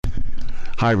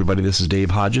Hi, everybody. This is Dave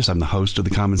Hodges. I'm the host of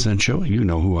The Common Sense Show. You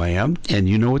know who I am, and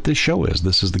you know what this show is.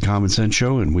 This is The Common Sense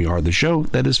Show, and we are the show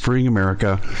that is freeing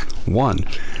America one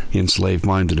enslaved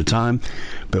mind at a time.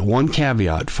 But one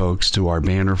caveat, folks, to our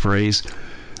banner phrase: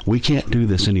 we can't do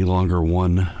this any longer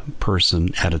one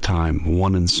person at a time,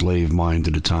 one enslaved mind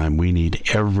at a time. We need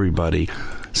everybody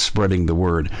spreading the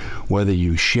word. Whether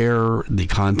you share the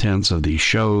contents of these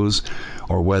shows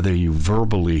or whether you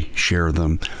verbally share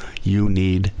them, you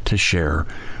need to share.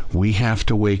 We have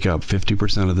to wake up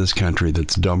 50% of this country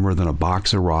that's dumber than a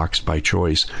box of rocks by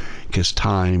choice, because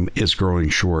time is growing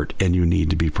short and you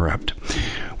need to be prepped.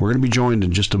 We're going to be joined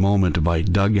in just a moment by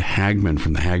Doug Hagmann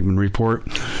from the Hagmann Report,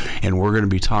 and we're going to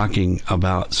be talking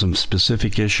about some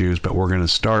specific issues, but we're going to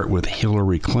start with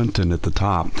Hillary Clinton at the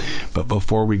top. But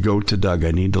before we go to Doug, I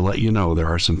need to let you know there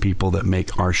are some people that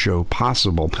make our show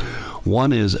possible.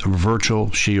 One is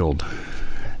Virtual Shield.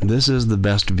 This is the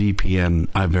best VPN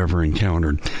I've ever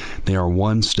encountered. They are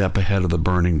one step ahead of the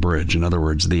burning bridge, in other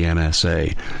words, the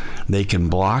NSA. They can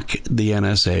block the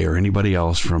NSA or anybody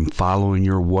else from following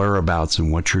your whereabouts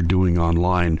and what you're doing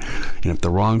online. And if the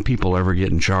wrong people ever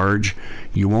get in charge,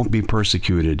 you won't be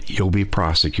persecuted, you'll be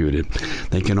prosecuted.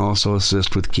 They can also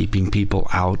assist with keeping people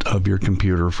out of your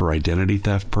computer for identity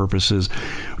theft purposes,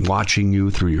 watching you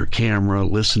through your camera,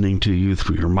 listening to you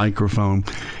through your microphone,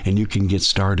 and you can get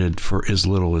started for as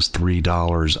little as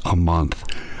 $3 a month.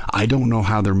 I don't know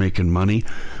how they're making money,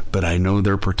 but I know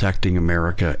they're protecting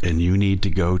America, and you need to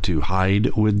go to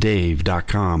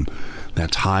hidewithdave.com.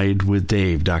 That's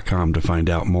hidewithdave.com to find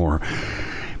out more.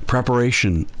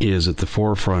 Preparation is at the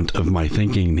forefront of my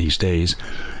thinking these days,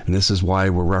 and this is why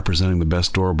we're representing the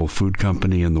best durable food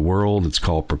company in the world. It's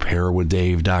called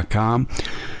preparewithdave.com.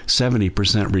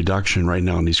 70% reduction right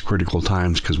now in these critical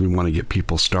times because we want to get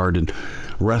people started.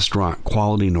 Restaurant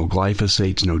quality, no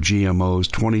glyphosates, no GMOs,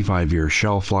 25-year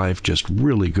shelf life, just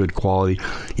really good quality.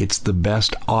 It's the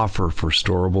best offer for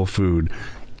storable food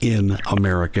in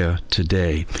America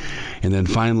today. And then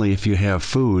finally, if you have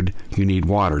food, you need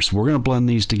water. So we're going to blend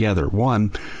these together.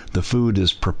 One, the food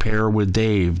is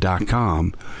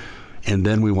preparewithdave.com. And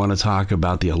then we want to talk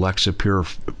about the Alexa Pure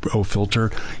Pro Filter.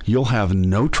 You'll have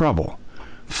no trouble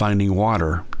finding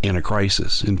water in a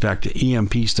crisis. In fact,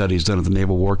 EMP studies done at the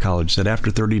Naval War College said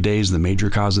after 30 days, the major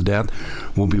cause of death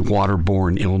will be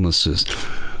waterborne illnesses.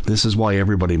 This is why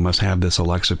everybody must have this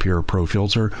Alexa Pure Pro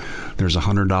Filter. There's a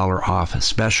 $100 off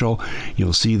special.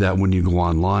 You'll see that when you go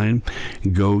online.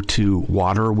 Go to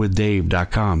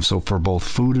waterwithdave.com. So for both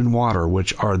food and water,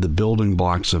 which are the building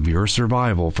blocks of your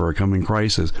survival for a coming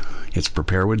crisis, it's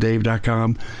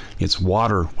preparewithdave.com. It's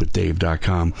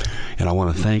waterwithdave.com. And I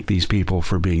want to thank these people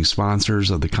for being sponsors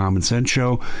of the Common Sense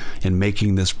Show and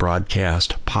making this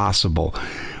broadcast possible.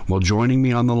 Well, joining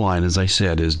me on the line, as I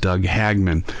said, is Doug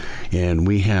Hagmann. And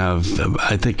we have,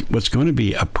 I think, what's going to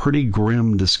be a pretty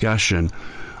grim discussion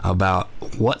about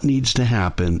what needs to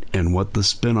happen and what the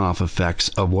spin-off effects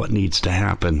of what needs to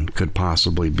happen could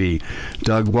possibly be.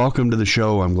 Doug, welcome to the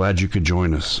show. I'm glad you could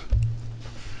join us.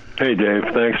 Hey, Dave.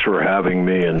 Thanks for having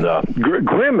me. And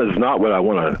grim is not what I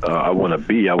want to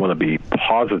be. I want to be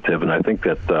positive, and I think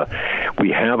that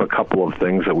we have a couple of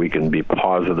things that we can be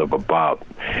positive about.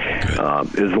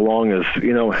 As long as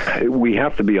we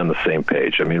have to be on the same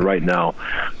page. I mean, right now,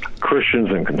 Christians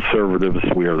and conservatives,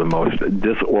 we are the most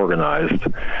disorganized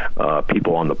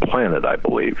people on the planet, I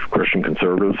believe. Christians and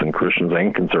conservatives,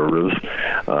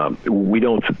 we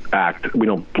don't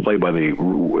play by the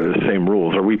same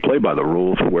rules, or we play by the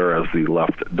rules, whereas the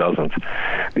left doesn't.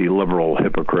 The liberal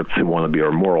hypocrites who want to be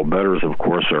our moral betters, of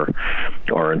course, are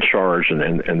in charge,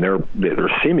 and they're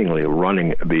seemingly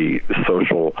running the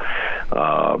social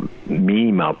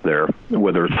meme out there,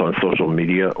 whether it's on social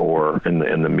media or in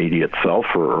the media itself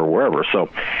or wherever. So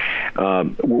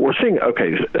we're seeing,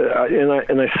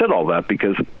 and I said all that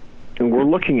because we're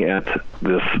looking at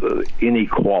this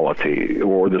inequality,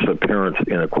 or this apparent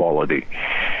inequality,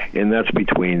 and that's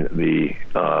between the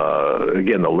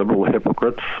liberal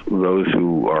hypocrites, those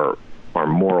who are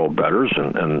moral betters,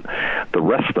 and the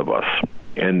rest of us.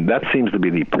 And that seems to be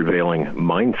the prevailing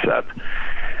mindset.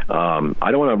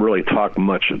 I don't want to really talk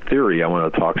much theory. I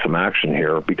want to talk some action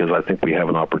here, because I think we have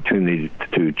an opportunity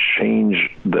to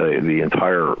change the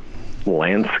entire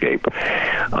landscape.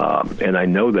 And I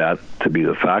know that to be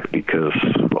the fact because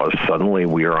suddenly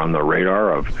we are on the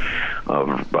radar of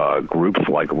groups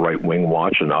like Right Wing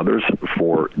Watch and others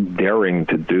for daring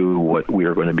to do what we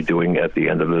are going to be doing at the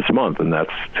end of this month, and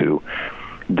that's to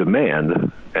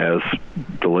demand, as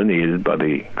delineated by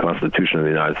the Constitution of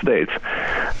the United States,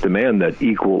 demand that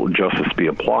equal justice be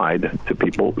applied to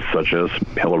people such as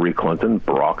Hillary Clinton,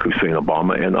 Barack Hussein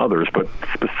Obama, and others, but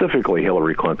specifically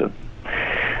Hillary Clinton.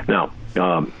 Now,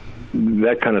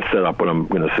 that kind of set up what I'm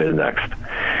going to say next.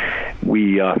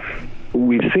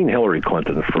 We've seen Hillary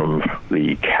Clinton from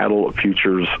the cattle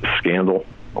futures scandal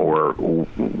or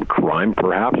crime,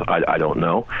 perhaps, I don't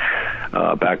know,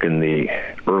 back in the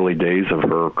early days of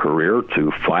her career,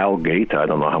 to Filegate. I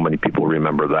don't know how many people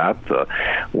remember that,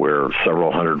 where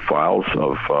several hundred files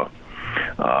of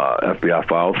FBI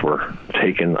files were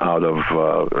taken out of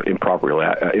improperly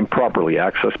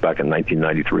accessed back in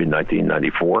 1993 and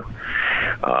 1994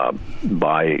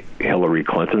 by Hillary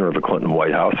Clinton or the Clinton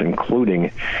White House,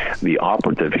 including the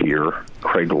operative here,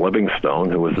 Craig Livingstone,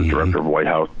 who was the director of White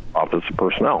House Office of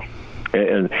Personnel.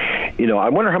 And I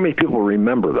wonder how many people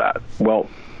remember that. Well,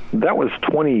 that was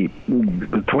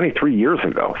 23 years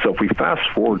ago. So if we fast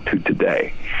forward to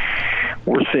today,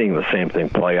 we're seeing the same thing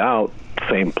play out,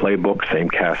 same playbook, same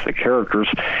cast of characters.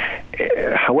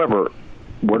 However,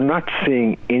 we're not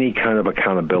seeing any kind of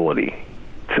accountability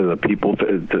to the people,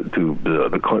 to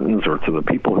the Clintons, or to the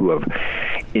people who have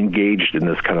engaged in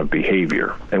this kind of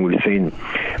behavior. And we've seen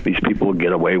these people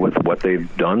get away with what they've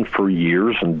done for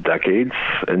years and decades,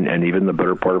 and even the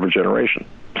better part of a generation.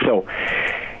 So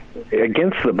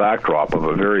against the backdrop of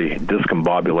a very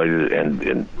discombobulated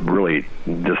and really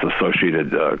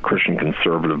disassociated Christian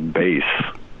conservative base,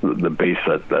 the base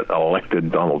that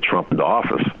elected Donald Trump into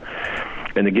office,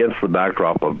 and against the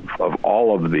backdrop of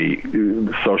all of the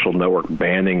social network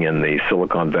banning and the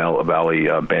Silicon Valley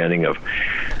banning of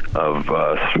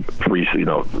free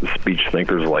speech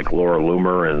thinkers like Laura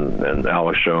Loomer and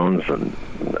Alex Jones and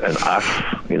us,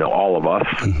 all of us.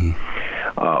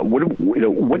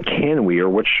 What can we or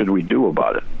what should we do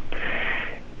about it?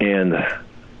 And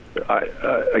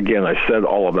I said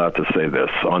all of that to say this.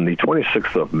 On the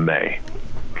 26th of May,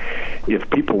 if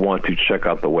people want to check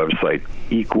out the website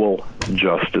Equal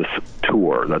Justice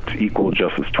Tour, that's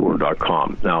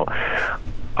equaljusticetour.com. Now,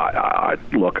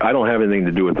 look, I don't have anything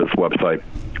to do with this website.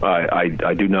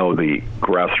 I do know the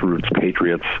grassroots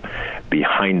patriots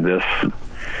behind this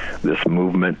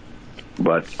movement,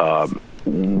 but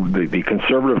the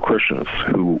conservative Christians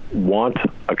who want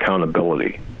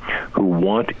accountability, who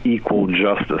want equal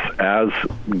justice as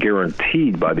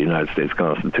guaranteed by the United States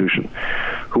Constitution,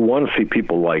 who want to see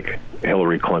people like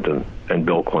Hillary Clinton and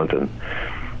Bill Clinton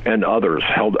and others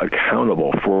held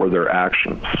accountable for their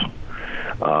actions,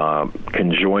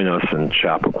 can join us in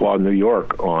Chappaqua, New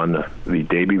York on the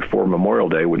day before Memorial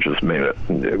Day, which is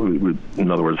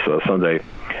in other words, Sunday,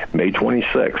 May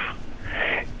 26th.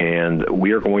 And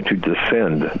we are going to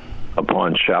descend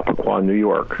upon Chappaqua, New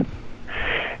York,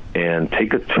 and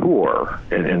take a tour,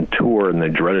 and tour in the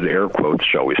dreaded air quotes,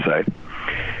 shall we say,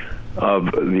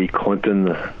 of the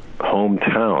Clinton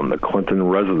hometown, the Clinton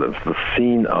residence, the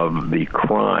scene of the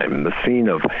crime, the scene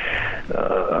of,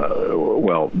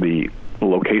 the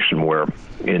location where,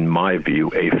 in my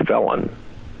view, a felon,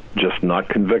 just not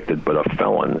convicted, but a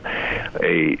felon,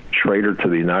 a traitor to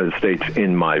the United States,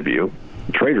 in my view,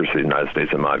 traitors to the United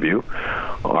States, in my view,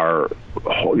 are,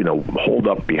 holed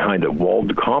up behind a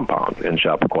walled compound in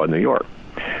Chappaqua, New York.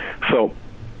 So,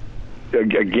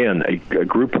 again, a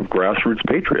group of grassroots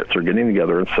patriots are getting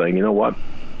together and saying, you know what,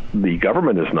 the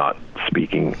government is not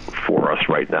speaking for us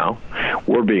right now.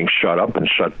 We're being shut up and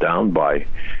shut down by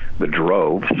the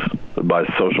droves, by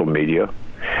social media,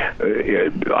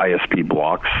 ISP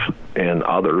blocks, and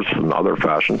others, in other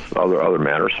fashions, other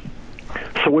manners.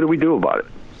 So what do we do about it?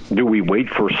 Do we wait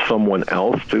for someone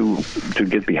else to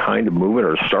get behind a movement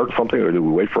or start something, or do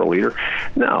we wait for a leader?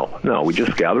 No, we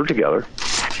just gather together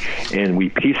and we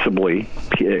peaceably,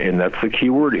 and that's the key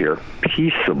word here,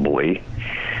 peaceably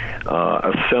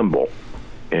assemble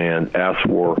and ask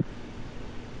for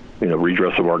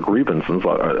redress of our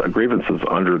grievances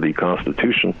under the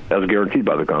Constitution, as guaranteed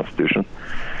by the Constitution,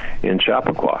 in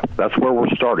Chappaqua. That's where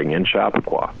we're starting, in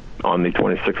Chappaqua, on the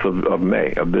 26th of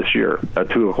May of this year at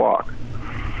 2 o'clock.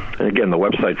 And again, the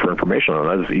website for information on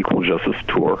that is Equal Justice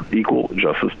Tour,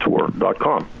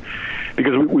 equaljusticetour.com.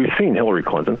 Because we've seen Hillary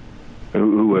Clinton,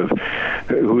 who is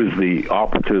the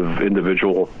operative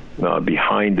individual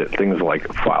behind things like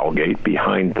Filegate,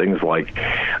 behind things like,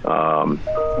 my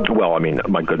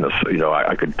goodness,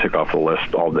 I could tick off the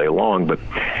list all day long, but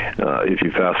if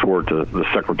you fast forward to the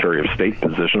Secretary of State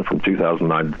position from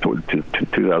 2009 to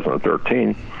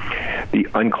 2013, the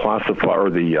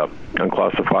unclassified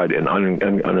and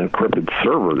unencrypted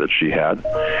server that she had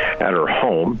at her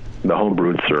home, the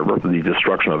homebrewed server, the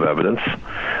destruction of evidence,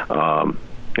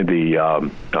 the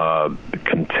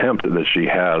contempt that she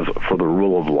has for the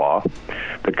rule of law,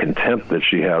 the contempt that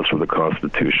she has for the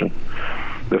Constitution,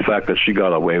 the fact that she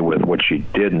got away with what she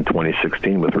did in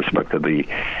 2016 with respect to the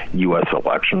U.S.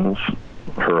 elections,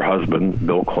 her husband,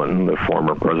 Bill Clinton, the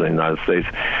former president of the United States,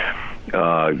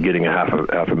 getting half a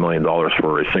 $1,000,000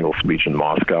 for a single speech in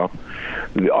Moscow.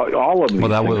 All of these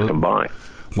things combined.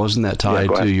 Wasn't that tied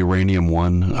to Uranium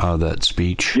One, that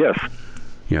speech? Yes.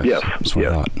 Yes. That's what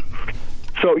I thought.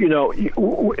 So,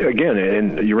 again,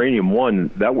 in Uranium One,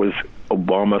 that was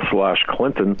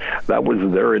Obama/Clinton. That was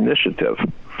their initiative.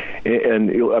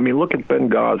 And I mean, look at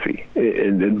Benghazi.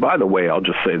 And by the way, I'll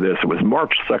just say this. It was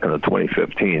March 2nd of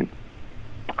 2015.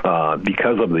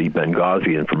 Because of the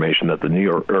Benghazi information that the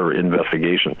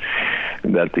investigation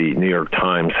that the New York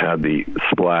Times had the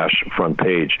splash front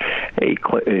page,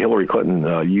 Hillary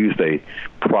Clinton used a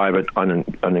private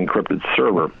unencrypted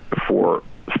server for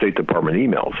State Department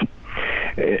emails.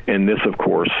 And this, of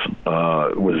course,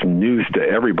 was news to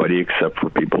everybody except for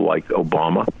people like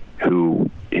Obama, who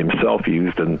himself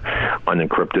used an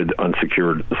unencrypted,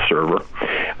 unsecured server.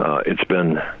 It's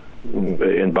been,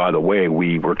 and by the way,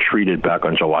 we were treated back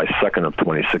on July 2nd of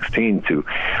 2016 to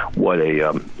what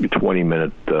a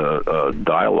 20-minute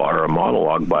dialogue or a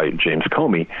monologue by James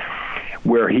Comey,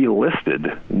 where he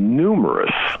listed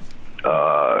numerous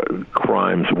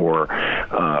crimes or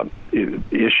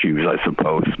issues, I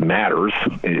suppose, matters,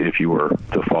 if you were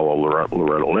to follow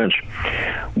Loretta Lynch,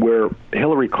 where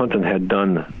Hillary Clinton had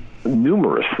done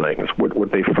numerous things,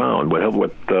 what they found,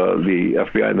 what the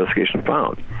FBI investigation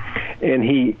found. And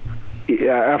he,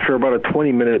 after about a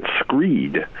 20-minute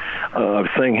screed of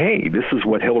saying, hey, this is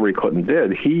what Hillary Clinton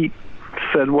did, he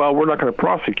said, well, we're not going to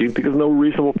prosecute because no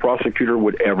reasonable prosecutor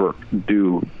would ever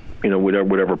do, would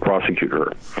ever prosecute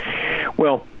her.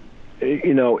 Well,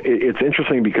 it's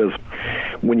interesting because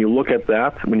when you look at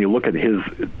that, when you look at his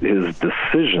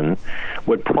decision,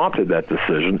 what prompted that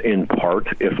decision, in part,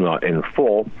 if not in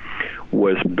full,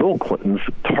 was Bill Clinton's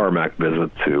tarmac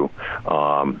visit to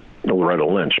Loretta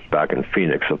Lynch back in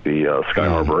Phoenix at the Sky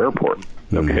Harbor Airport.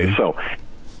 Okay, so.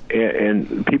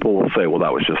 And people will say, well,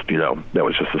 that was just a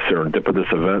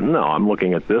serendipitous event. No, I'm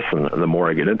looking at this, and the more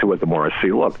I get into it, the more I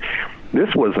see, look,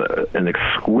 this was an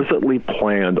exquisitely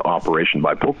planned operation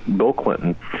by Bill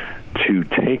Clinton to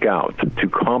take out, to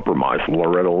compromise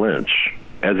Loretta Lynch,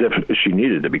 as if she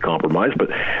needed to be compromised, but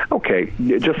okay,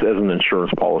 just as an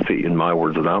insurance policy, in my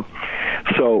words of that.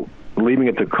 So leaving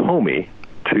it to Comey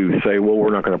to say, well,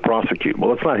 we're not going to prosecute.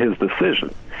 Well, it's not his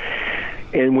decision.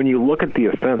 And when you look at the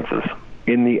offenses,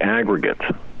 in the aggregate,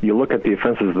 you look at the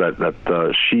offenses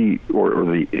that she or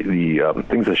the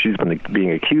things that she's been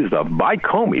being accused of by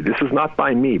Comey. This is not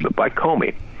by me, but by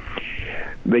Comey.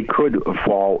 They could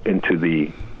fall into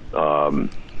the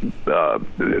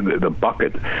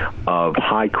bucket of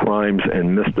high crimes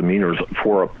and misdemeanors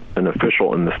for an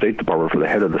official in the State Department, for the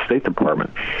head of the State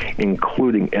Department,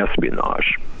 including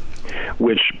espionage,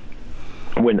 which.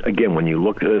 When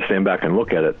you stand back and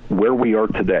look at it, where we are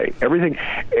today, everything,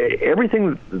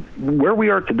 where we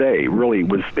are today really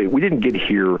was, we didn't get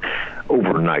here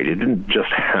overnight. It didn't just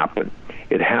happen.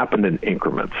 It happened in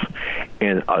increments.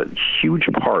 And a huge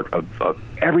part of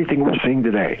everything we're seeing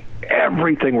today, a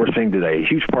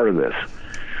huge part of this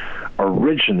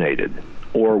originated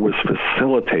or was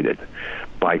facilitated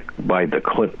by the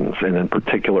Clintons, and in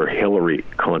particular Hillary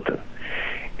Clinton.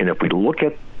 And if we look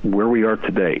at where we are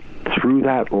today through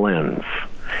that lens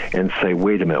and say,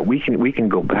 wait a minute, we can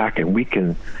go back and we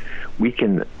can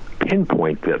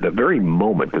pinpoint the very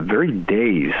moment, the very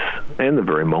days, and the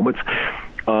very moments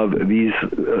of these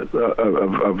of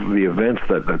the events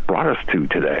that brought us to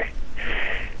today.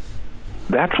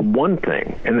 That's one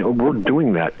thing, and we're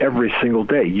doing that every single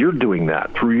day. You're doing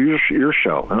that through your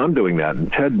show, and I'm doing that,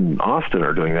 and Ted and Austin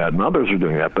are doing that, and others are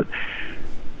doing that. But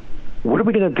what are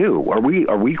we going to do? Are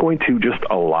we going to just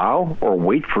allow or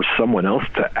wait for someone else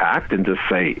to act and to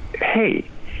say, hey,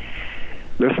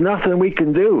 there's nothing we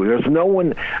can do. There's no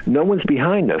one's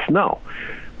behind us. No.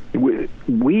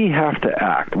 We have to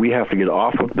act. We have to get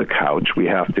off of the couch. We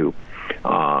have to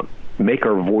make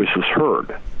our voices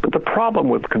heard. But the problem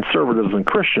with conservatives and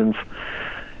Christians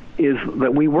is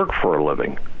that we work for a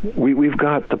living. We've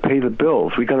got to pay the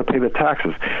bills. We've got to pay the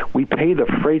taxes. We pay the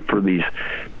freight for these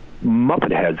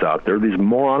Muppet heads out there, these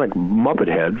moronic Muppet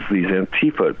heads, these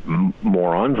Antifa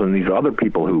morons, and these other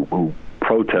people who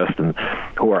protest and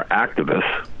who are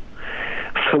activists.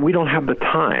 So we don't have the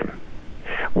time.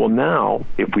 Well, now,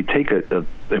 if we take a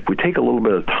little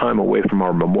bit of time away from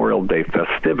our Memorial Day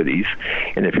festivities,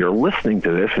 and if you're listening to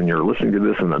this, and you're listening to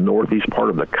this in the northeast part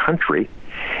of the country,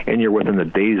 and you're within a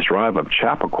day's drive of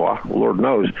Chappaqua, Lord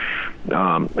knows,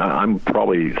 I'm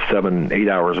probably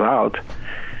 7-8 hours out.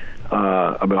 But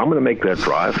I'm going to make that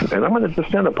drive, and I'm going to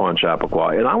descend upon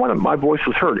Chappaqua, and my voice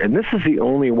is heard. And this is the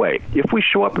only way. If we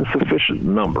show up in sufficient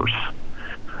numbers,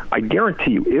 I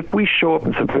guarantee you, if we show up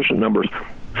in sufficient numbers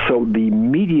so the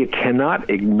media cannot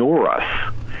ignore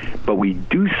us, but we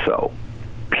do so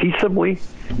peaceably,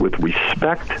 with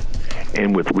respect,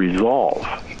 and with resolve,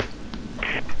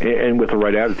 and with the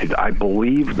right attitude, I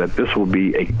believe that this will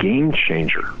be a game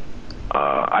changer.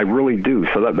 I really do.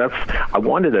 So that's. I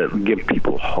wanted to give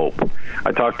people hope.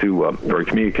 I talked to or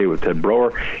communicated with Ted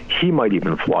Broer. He might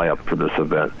even fly up for this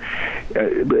event.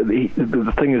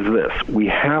 The thing is this: we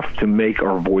have to make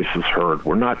our voices heard.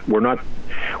 We're not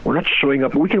showing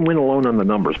up. We can win alone on the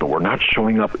numbers, but we're not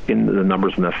showing up in the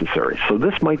numbers necessary. So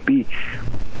this might be,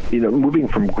 moving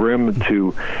from grim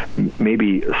to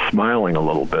maybe smiling a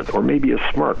little bit, or maybe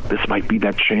a smirk. This might be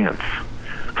that chance.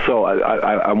 So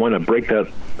I want to break that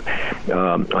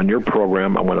on your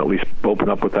program. I want to at least open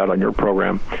up with that on your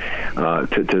program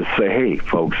to say, hey,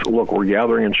 folks, look, we're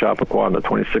gathering in Chappaqua on the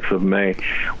 26th of May.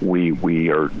 We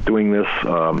are doing this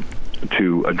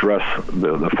to address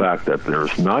the fact that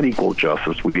there's not equal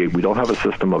justice. We don't have a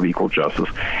system of equal justice.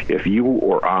 If you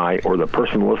or I or the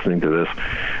person listening to this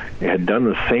had done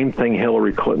the same thing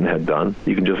Hillary Clinton had done,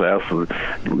 you can just ask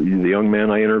the young man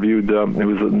I interviewed who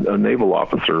was a naval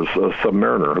officer, a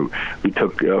submariner, who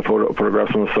took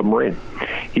photographs on a submarine.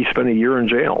 He spent a year in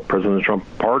jail. President Trump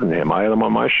pardoned him. I had him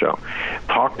on my show.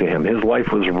 Talked to him. His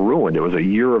life was ruined. It was a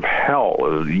year of hell.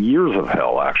 It was years of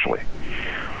hell, actually,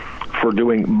 for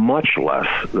doing much less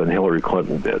than Hillary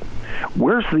Clinton did.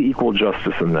 Where's the equal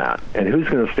justice in that? And who's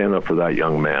going to stand up for that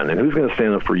young man? And who's going to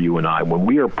stand up for you and I when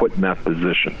we are put in that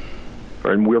position?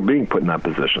 And we're being put in that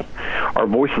position. Our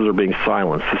voices are being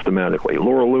silenced systematically.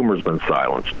 Laura Loomer's been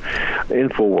silenced.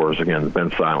 InfoWars, again, has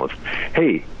been silenced.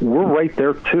 Hey, we're right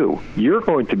there, too. You're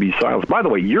going to be silenced. By the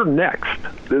way, you're next.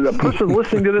 The person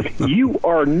listening to this, you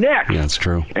are next. Yeah, that's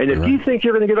true. And if you think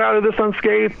you're going to get out of this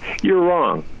unscathed, you're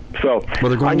wrong. So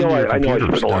I know I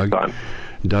spent a long time.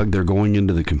 Doug, they're going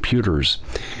into the computers.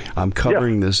 I'm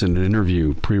covering this in an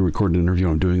interview, pre-recorded interview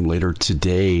I'm doing later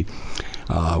today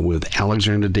with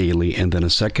Alexander Daly, and then a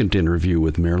second interview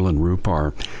with Marilyn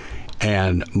Rupar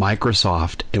and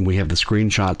Microsoft, and we have the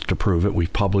screenshots to prove it.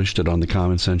 We've published it on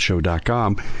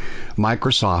thecommonsenseshow.com.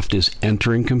 Microsoft is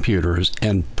entering computers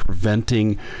and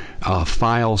preventing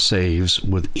file saves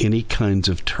with any kinds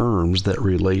of terms that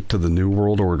relate to the New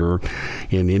World Order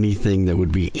and anything that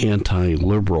would be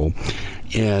anti-liberal.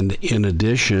 And in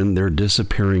addition, they're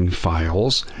disappearing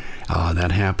files.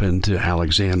 That happened to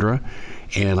Alexandra.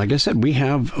 And like I said,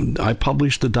 I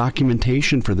published the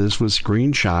documentation for this with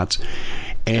screenshots,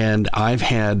 and I've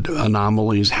had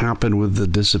anomalies happen with the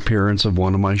disappearance of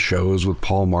one of my shows with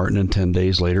Paul Martin, and 10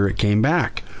 days later it came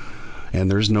back. And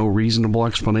there's no reasonable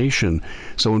explanation.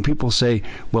 So when people say,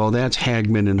 well, that's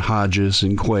Hagmann and Hodges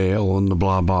and Quayle and the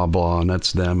blah, blah, blah, and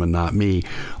that's them and not me.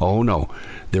 Oh, no.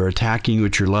 They're attacking you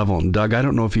at your level. And Doug, I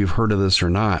don't know if you've heard of this or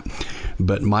not,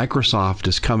 but Microsoft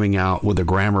is coming out with a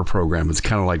grammar program. It's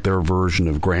kind of like their version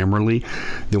of Grammarly.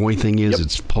 The only thing is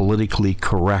it's politically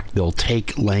correct. They'll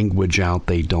take language out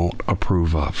they don't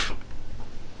approve of.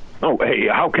 Oh, hey,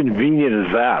 how convenient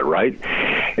is that, right?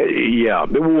 Yeah,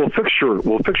 we'll fix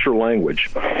your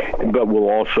language, but we'll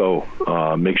also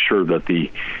make sure that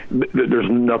there's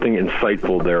nothing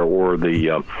insightful there, or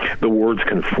the words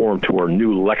conform to our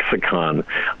new lexicon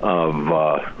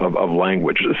of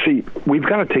language. See, we've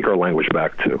got to take our language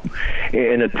back too,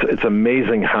 and it's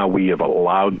amazing how we have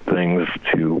allowed things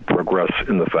to progress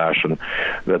in the fashion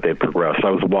that they progressed.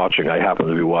 I happened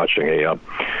to be watching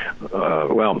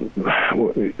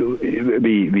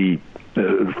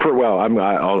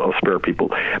I'll spare people.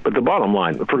 But the bottom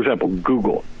line, for example,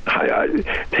 Google.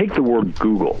 Take the word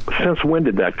Google. Since when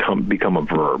did that become a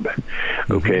verb?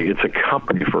 Okay, it's a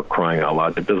company, for crying out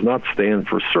loud. It does not stand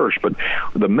for search. But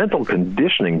the mental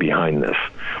conditioning behind this,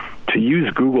 to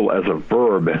use Google as a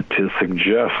verb to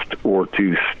suggest or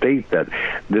to state that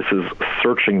this is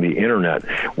searching the internet,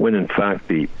 when in fact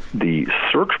the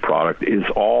search product is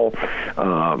all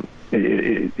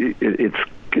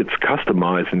it's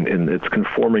customized and it's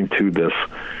conforming to this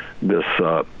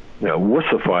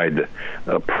wussified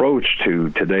approach to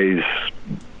today's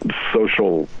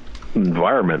social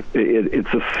environment.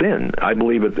 It's a sin. I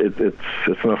believe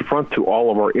it's an affront to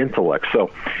all of our intellect.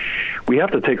 So we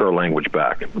have to take our language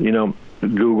back.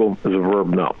 Google is a verb.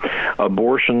 No.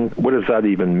 Abortion. What does that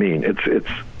even mean? It's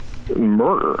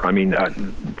murder. I mean,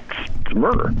 it's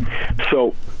murder.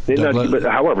 So,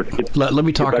 however, let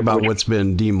me talk about what's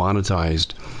been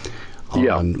demonetized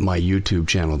on my YouTube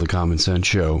channel, The Common Sense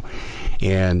Show,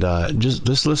 and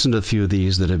just listen to a few of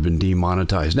these that have been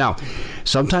demonetized. Now,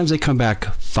 sometimes they come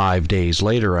back 5 days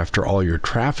later after all your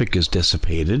traffic is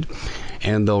dissipated,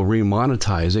 and they'll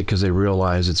remonetize it because they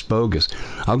realize it's bogus.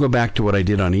 I'll go back to what I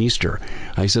did on Easter.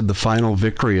 I said the final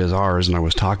victory is ours, and I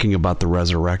was talking about the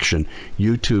resurrection.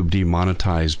 YouTube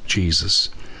demonetized Jesus.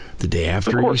 The day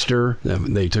after Easter,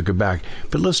 they took it back.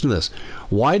 But listen to this.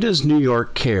 Why does New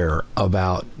York care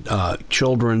about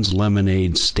children's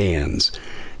lemonade stands?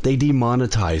 They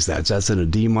demonetize that. That's in a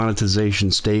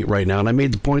demonetization state right now. And I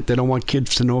made the point they don't want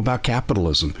kids to know about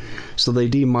capitalism. So they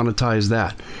demonetize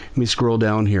that. Let me scroll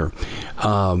down here.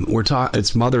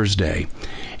 It's Mother's Day.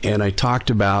 And I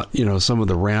talked about, some of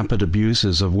the rampant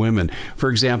abuses of women. For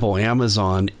example,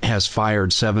 Amazon has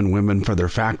fired 7 women for their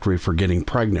factory for getting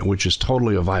pregnant, which is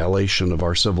totally a violation of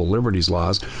our civil liberties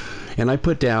laws. And I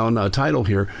put down a title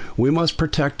here, "We must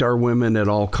protect our women at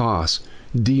all costs."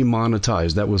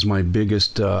 Demonetized. That was my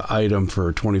biggest item for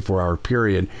a 24-hour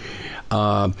period.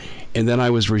 And then I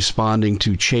was responding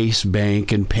to Chase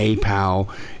Bank and PayPal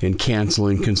and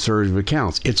canceling conservative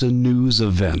accounts. It's a news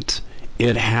event.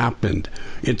 It happened.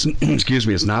 It's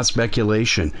it's not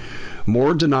speculation.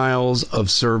 More denials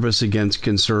of service against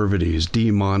conservatives,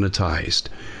 demonetized.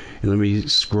 And let me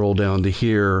scroll down to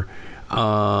here.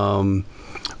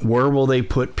 Where will they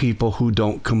put people who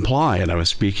don't comply? And I was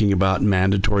speaking about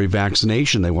mandatory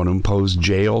vaccination. They want to impose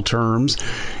jail terms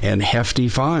and hefty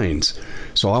fines.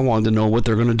 So I wanted to know what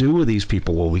they're going to do with these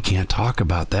people. Well, we can't talk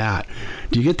about that.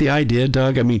 Do you get the idea,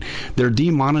 Doug? I mean, they're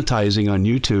demonetizing on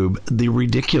YouTube the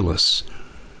ridiculous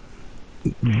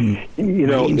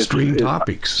mainstream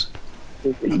topics.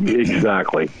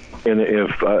 Exactly. And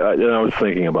and I was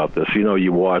thinking about this,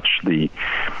 you watch the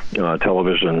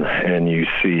television and you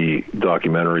see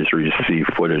documentaries or you see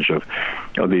footage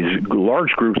of these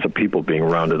large groups of people being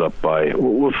rounded up by,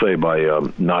 we'll say by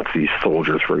Nazi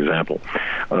soldiers, for example,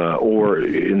 or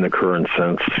in the current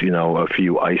sense, a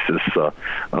few ISIS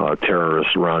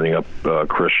terrorists rounding up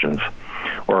Christians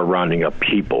or rounding up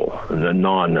people, the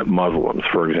non-Muslims,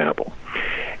 for example.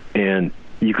 And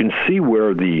you can see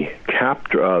where the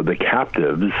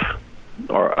captives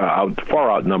are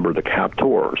far outnumber the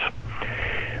captors.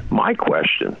 My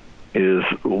question is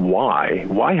why?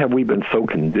 Why have we been so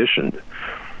conditioned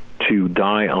to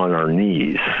die on our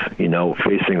knees,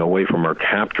 facing away from our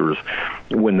captors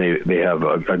when they have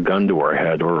a gun to our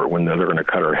head or when they're going to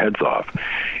cut our heads off?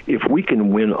 If we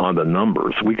can win on the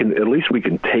numbers, we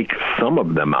can take some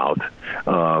of them out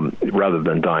rather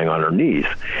than dying on our knees.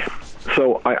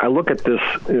 So I look at this,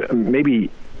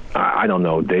 maybe, I don't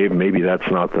know, Dave, maybe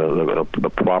that's not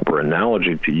the proper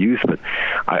analogy to use, but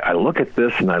I look at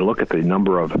this and I look at the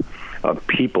number of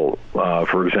people,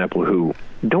 for example, who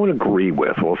don't agree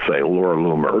with, we'll say, Laura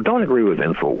Loomer, or don't agree with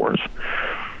InfoWars,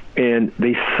 and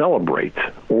they celebrate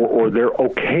or they're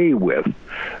okay with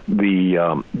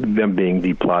them being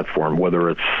deplatformed, whether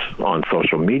it's on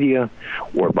social media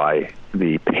or by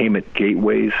the payment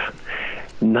gateways,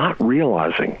 not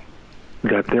realizing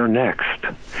that they're next.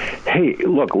 Hey,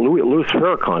 look, Louis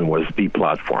Farrakhan was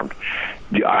deplatformed.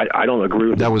 I don't agree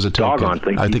with that. Was a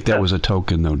token. I think that was a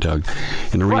token, though, Doug.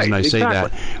 And the reason I say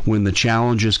that, when the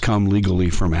challenges come legally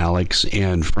from Alex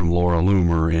and from Laura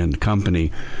Loomer and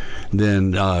company,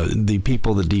 then the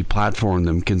people that deplatform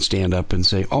them can stand up and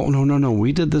say, "Oh, no,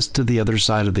 we did this to the other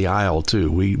side of the aisle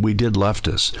too. We did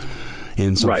leftists."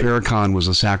 And so Farrakhan was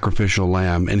a sacrificial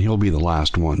lamb, and he'll be the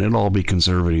last one. It'll all be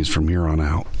conservatives from here on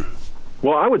out.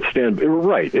 Well, I would stand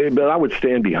but I would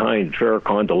stand behind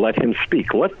Farrakhan to let him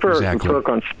speak. Let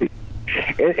Farrakhan speak.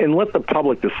 And let the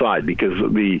public decide, because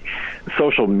the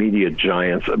social media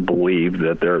giants believe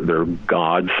that they're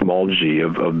God, small g,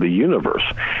 of the universe,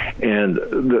 and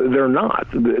they're not.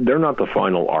 They're not the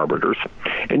final arbiters.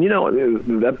 And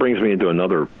that brings me into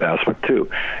another aspect too.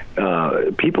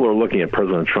 People are looking at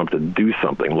President Trump to do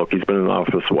something. Look, he's been in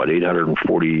office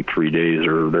 843 days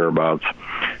or thereabouts,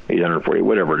 840,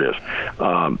 whatever it is.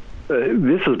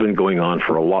 This has been going on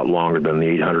for a lot longer than the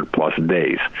 800-plus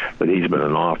days that he's been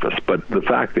in office. But the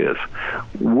fact is,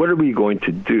 what are we going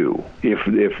to do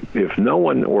if no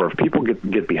one, or if people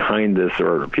get behind this,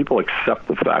 or people accept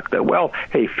the fact that, well,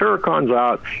 hey, Farrakhan's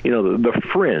out, the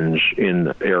fringe,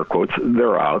 in air quotes,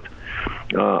 they're out,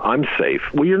 I'm safe.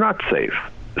 Well, you're not safe.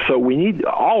 So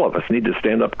all of us need to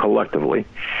stand up collectively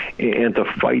and to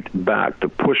fight back, to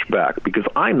push back, because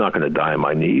I'm not going to die on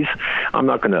my knees. I am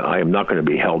not going to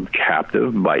be held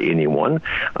captive by anyone.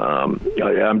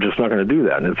 I'm just not going to do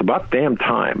that. And it's about damn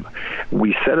time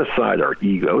we set aside our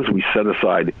egos, we set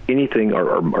aside anything,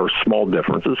 our small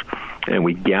differences, and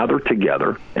we gather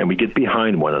together and we get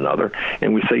behind one another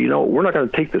and we say, we're not going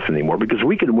to take this anymore, because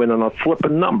we can win on a flip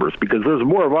of numbers, because there's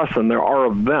more of us than there are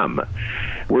of them.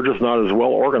 We're just not as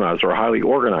well organized or highly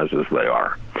organized as they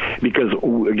are. Because,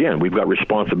 again, we've got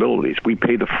responsibilities. We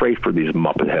pay the freight for these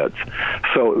muppet heads.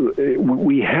 So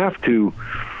we have to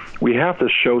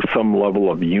show some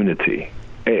level of unity.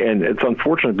 And it's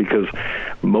unfortunate because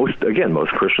most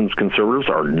Christians, conservatives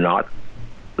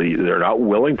they're not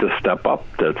willing to step up,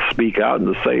 to speak out,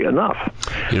 and to say enough.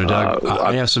 Doug,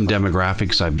 I have some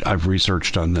demographics I've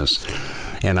researched on this,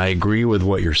 and I agree with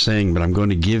what you're saying, but I'm going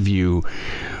to give you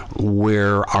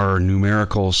where our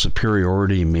numerical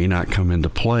superiority may not come into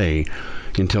play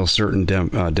until certain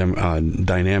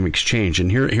dynamics change.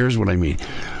 And here's what I mean.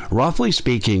 Roughly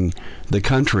speaking, the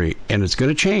country, and it's going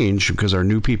to change because our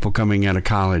new people coming out of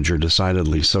college are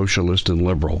decidedly socialist and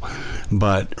liberal,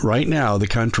 but right now the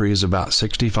country is about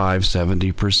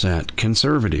 65-70%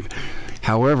 conservative.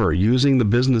 However, using the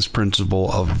business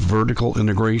principle of vertical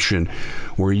integration,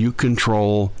 where you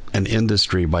control an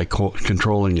industry by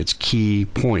controlling its key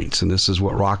points, and this is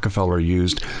what Rockefeller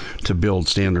used to build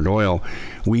Standard Oil,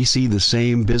 we see the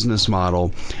same business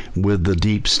model with the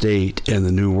deep state and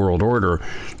the New World Order,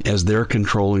 as they're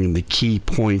controlling the key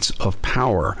points of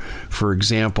power. For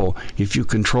example, if you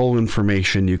control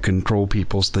information, you control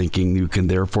people's thinking, you can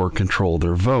therefore control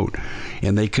their vote.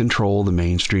 And they control the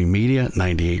mainstream media,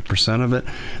 98% of it.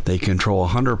 They control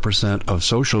 100% of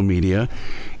social media.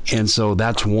 And so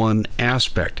that's one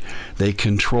aspect. They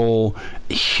control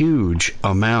huge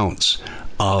amounts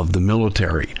of the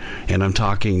military, and I'm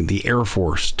talking the Air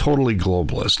Force, totally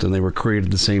globalist, and they were created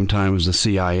at the same time as the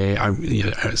CIA and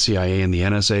the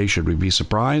NSA. Should we be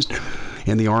surprised?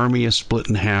 And the Army is split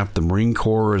in half. The Marine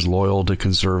Corps is loyal to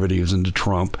conservatives and to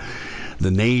Trump. The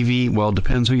Navy, well,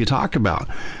 depends who you talk about.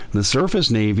 The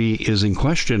surface Navy is in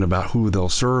question about who they'll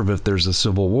serve if there's a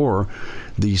civil war.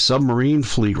 The submarine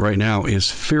fleet right now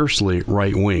is fiercely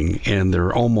right-wing, and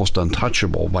they're almost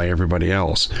untouchable by everybody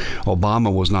else.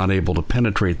 Obama was not able to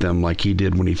penetrate them like he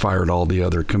did when he fired all the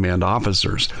other command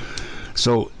officers.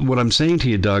 So what I'm saying to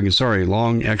you, Doug, and sorry,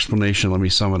 long explanation, let me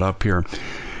sum it up here.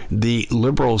 The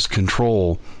liberals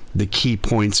control the key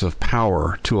points of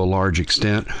power to a large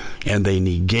extent, and they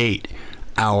negate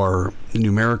our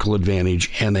numerical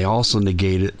advantage, and they also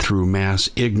negate it through mass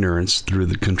ignorance, through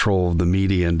the control of the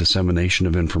media and dissemination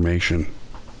of information.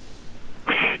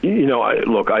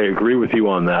 I agree with you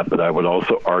on that, but I would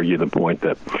also argue the point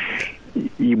that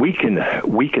we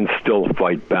can still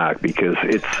fight back, because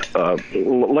it's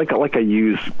like I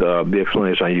used the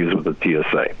explanation I used with the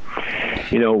TSA.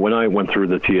 When I went through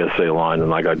the TSA line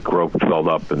and I got groped, filled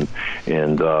up, and I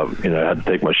had to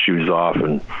take my shoes off,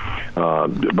 and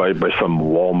by some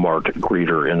Walmart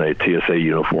greeter in a TSA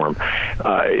uniform.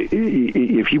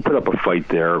 If you put up a fight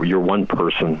there, you're one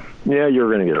person. Yeah, you're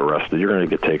going to get arrested. You're going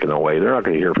to get taken away. They're not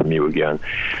going to hear from you again.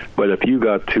 But if you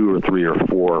got 2 or 3 or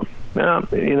 4,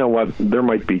 you know what? There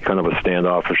might be kind of a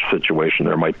standoffish situation.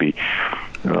 There might be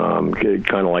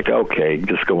kind of like, okay,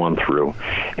 just go on through,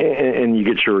 and you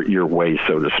get your way,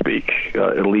 so to speak,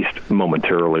 at least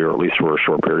momentarily, or at least for a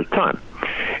short period of time.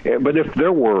 But if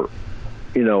there were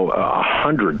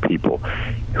 100 people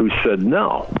who said,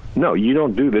 no, you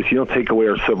don't do this, you don't take away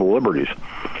our civil liberties,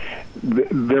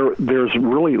 there's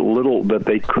really little that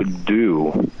they could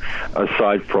do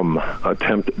aside from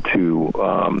attempt to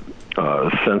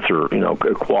censor,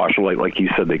 quash, like you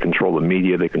said. They control the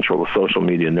media, they control the social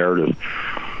media narrative.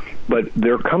 But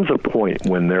there comes a point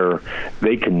when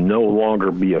they can no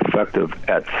longer be effective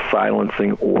at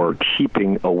silencing or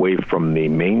keeping away from the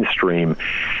mainstream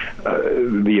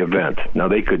the event. Now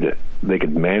they could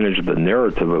manage the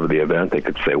narrative of the event. They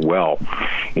could say, well,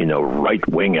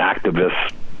 right-wing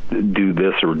activists do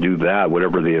this or do that,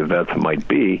 whatever the event might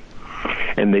be,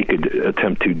 and they could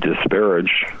attempt to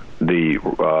disparage the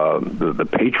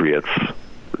patriots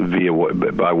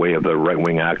by way of the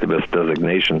right-wing activist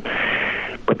designation.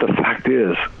 But the fact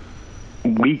is,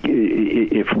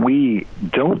 if we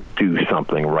don't do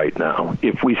something right now,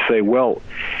 if we say, well,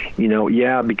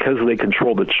 because they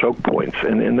control the choke points,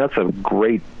 and that's a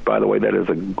great, by the way, that is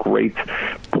a great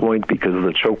point, because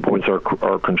the choke points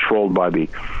are controlled by the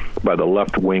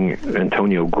left-wing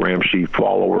Antonio Gramsci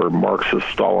follower, Marxist,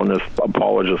 Stalinist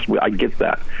apologist. I get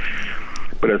that.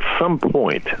 But at some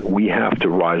point, we have to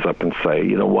rise up and say,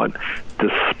 you know what,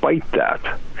 despite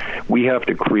that, we have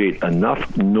to create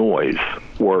enough noise,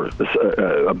 or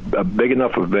a big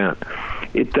enough event.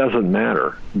 It doesn't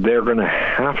matter. They're going to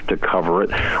have to cover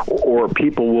it, or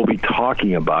people will be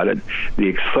talking about it. The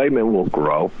excitement will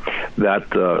grow. That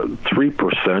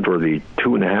 3% or the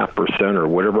 2.5% or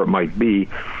whatever it might be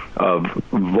of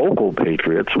vocal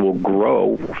patriots will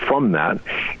grow from that,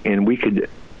 and we could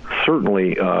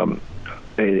certainly,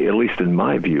 at least in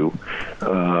my view,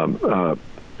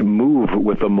 move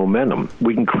with a momentum.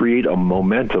 We can create a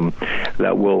momentum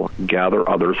that will gather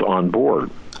others on board.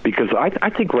 Because I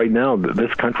think right now that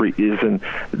this country is in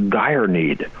dire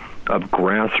need of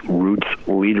grassroots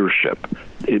leadership.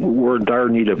 We're in dire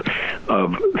need of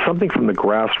something from the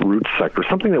grassroots sector,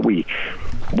 something that we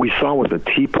saw with the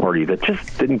Tea Party that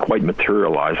just didn't quite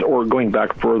materialize, or going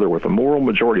back further with a moral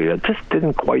majority that just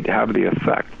didn't quite have the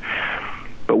effect.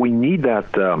 But we need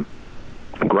that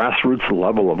grassroots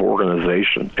level of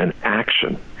organization and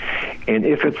action. And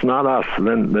if it's not us,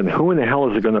 then who in the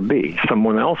hell is it going to be?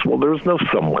 Someone else? Well, there's no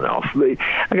someone else. I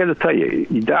got to tell you,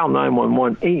 you dial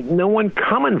 911, ain't no one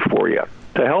coming for you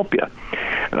to help you.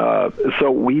 So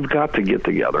we've got to get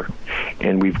together,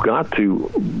 and we've got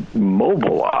to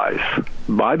mobilize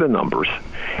by the numbers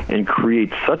and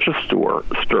create such a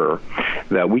stir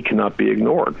that we cannot be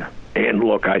ignored. And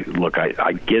look, I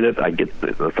get it. I get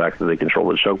the fact that they control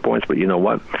the choke points, but you know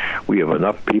what? We have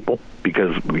enough people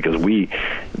because we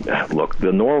look,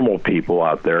 the normal people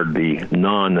out there, the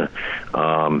non.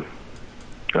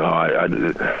 How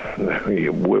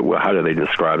do they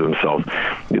describe themselves?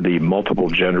 The multiple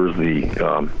genders, the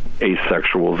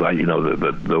asexuals,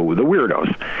 the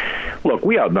weirdos. Look,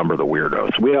 we outnumber the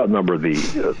weirdos. We outnumber the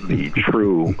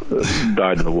true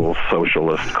dyed-in-the-wool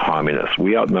socialist communists.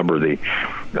 We outnumber the.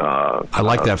 I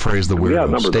like that phrase, the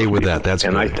weirdos. Stay with that. That's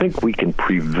and good. I think we can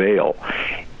prevail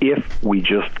if we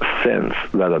just sense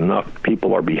that enough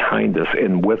people are behind us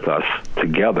and with us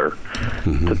together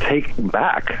to take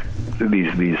back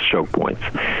these choke points.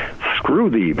 Screw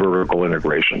the vertical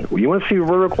integration. You want to see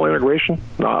vertical integration?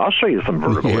 No, I'll show you some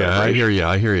vertical integration.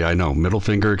 I hear you. I know. Middle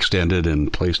finger extended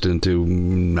and placed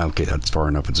into, okay, that's far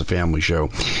enough. It's a family show.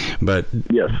 But,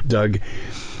 yes, Doug,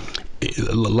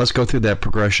 let's go through that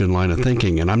progression line of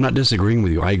thinking. And I'm not disagreeing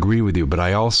with you. I agree with you. But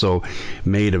I also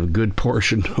made a good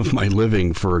portion of my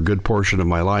living for a good portion of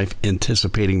my life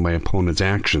anticipating my opponent's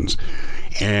actions.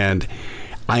 And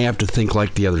I have to think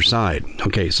like the other side.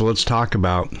 Okay, so let's talk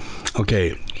about,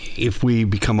 okay, if we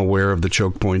become aware of the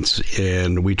choke points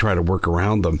and we try to work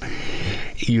around them,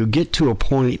 you get to a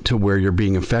point to where you're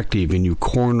being effective and you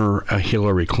corner a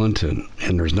Hillary Clinton,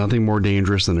 and there's nothing more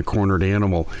dangerous than a cornered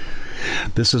animal.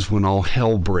 This is when all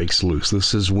hell breaks loose.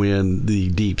 This is when the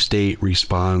deep state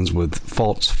responds with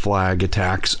false flag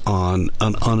attacks on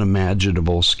an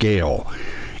unimaginable scale.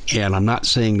 And I'm not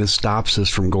saying this stops us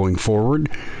from going forward,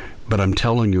 but I'm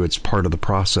telling you, it's part of the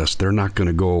process. They're not going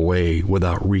to go away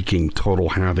without wreaking total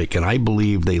havoc. And I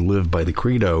believe they live by the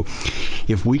credo,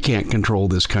 if we can't control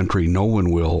this country, no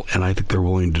one will. And I think they're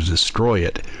willing to destroy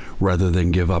it rather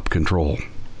than give up control.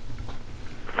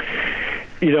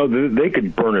 You know, they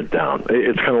could burn it down.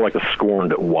 It's kind of like a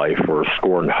scorned wife or a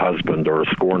scorned husband or a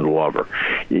scorned lover.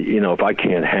 You know, if I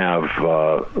can't have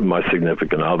my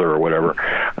significant other or whatever,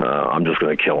 I'm just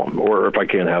going to kill him. Or if I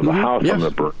can't have the house, I'm going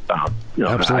to burn it down. You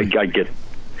know, I get.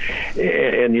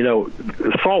 And you know,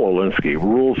 Saul Alinsky,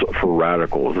 Rules for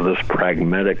Radicals, this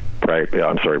pragmatic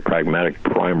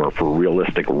primer for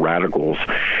realistic radicals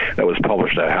that was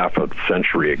published a half a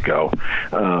century ago.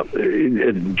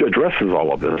 It addresses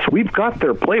all of this. We've got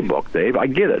their playbook, Dave. I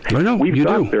get it. I know.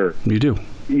 You do.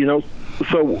 You know,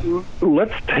 so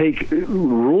let's take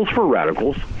Rules for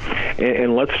Radicals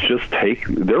and let's just take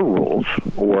their rules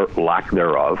or lack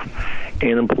thereof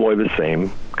and employ the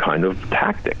same kind of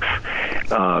tactics.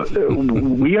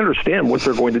 We understand what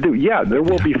they're going to do. Yeah, there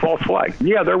will be false flags.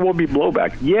 Yeah, there will be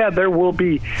blowback. Yeah, there will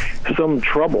be some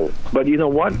trouble. But you know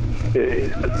what?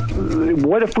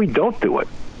 What if we don't do it?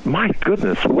 My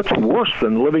goodness, what's worse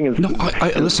than living in... No,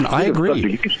 listen, I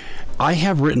agree. I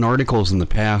have written articles in the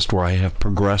past where I have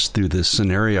progressed through this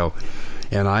scenario,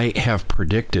 and I have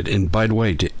predicted, and by the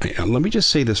way, let me just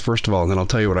say this first of all, and then I'll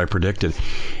tell you what I predicted.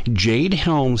 Jade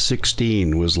Helm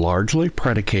 16 was largely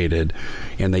predicated,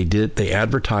 and they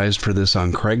advertised for this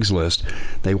on Craigslist.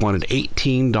 They wanted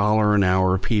 $18 an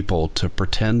hour people to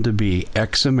pretend to be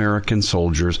ex-American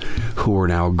soldiers who are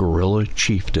now guerrilla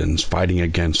chieftains fighting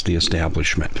against the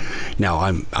establishment. Now,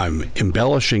 I'm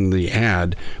embellishing the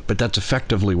ad, but that's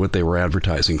effectively what they were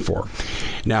advertising for.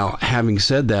 Now, having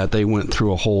said that, they went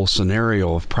through a whole scenario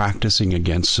of practicing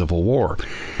against civil war.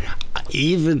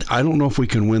 I don't know if we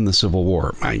can win the Civil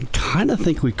War. I kind of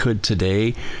think we could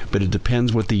today, but it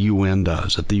depends what the UN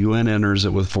does. If the UN enters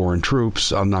it with foreign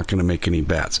troops, I'm not going to make any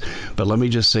bets. But let me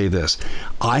just say this.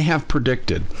 I have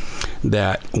predicted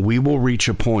that we will reach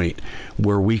a point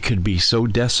where we could be so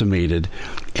decimated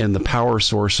and the power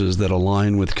sources that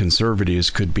align with conservatives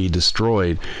could be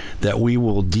destroyed that we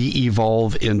will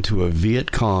de-evolve into a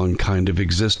Viet Cong kind of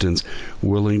existence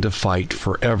willing to fight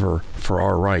forever for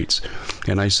our rights.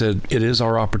 And I said, it is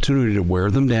our opportunity to wear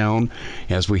them down,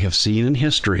 as we have seen in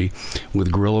history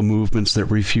with guerrilla movements that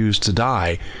refuse to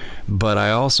die. But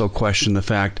I also question the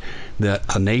fact that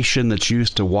a nation that's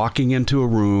used to walking into a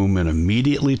room and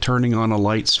immediately turning on a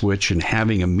light switch and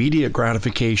having immediate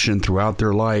gratification throughout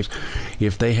their life,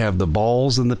 if they have the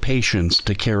balls and the patience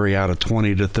to carry out a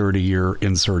 20 to 30 year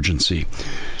insurgency.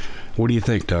 What do you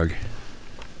think, Doug?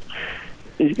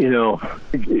 You know,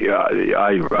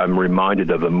 I'm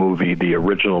reminded of the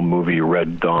original movie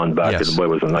Red Dawn back in, what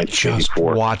was it, 1984. Just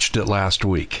watched it last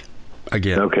week.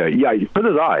 Again. Okay, yeah, so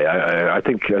did I. I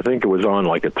think it was on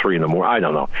like at 3 a.m. I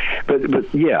don't know,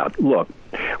 but yeah, look,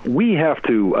 we have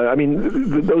to. I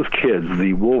mean, those kids,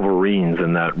 the Wolverines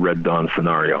in that Red Dawn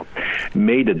scenario,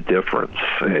 made a difference,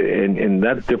 and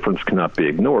that difference cannot be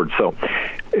ignored. So,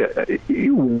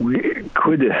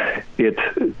 could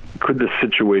the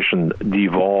situation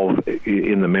devolve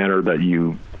in the manner that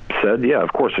you said? Yeah,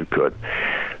 of course it could,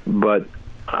 but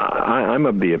I'm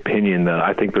of the opinion that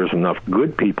I think there's enough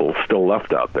good people still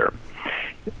left out there.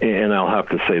 And I'll have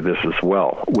to say this as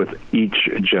well. With each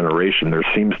generation, there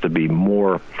seems to be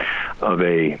more of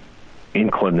a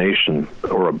inclination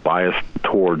or a bias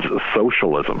towards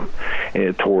socialism,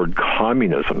 toward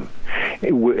communism.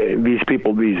 These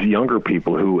people, these younger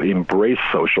people who embrace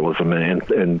socialism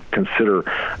and consider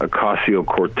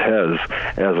Ocasio-Cortez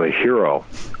as a hero,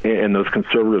 and those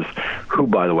conservatives who,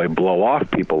 by the way, blow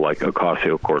off people like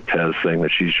Ocasio-Cortez, saying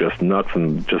that she's just nuts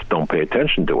and just don't pay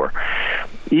attention to her.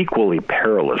 Equally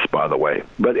perilous, by the way.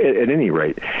 But at any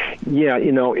rate, yeah,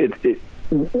 you know,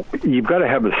 you've got to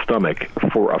have a stomach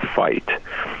for a fight.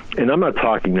 And I'm not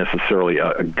talking necessarily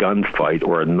a gun fight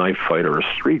or a knife fight or a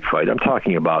street fight. I'm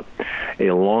talking about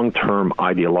a long-term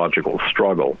ideological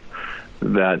struggle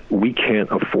that we can't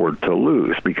afford to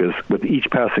lose, because with each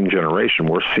passing generation,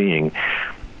 we're seeing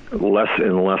less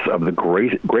and less of the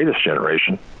greatest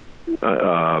generation,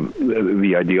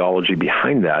 the ideology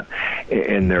behind that,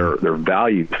 and their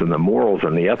values and the morals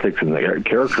and the ethics and the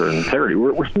character and integrity.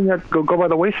 We're seeing that go by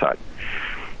the wayside.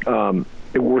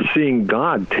 We're seeing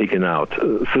God taken out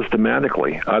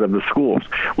systematically out of the schools.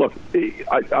 Look,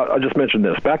 I'll just mention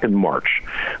this. Back in March,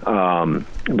 the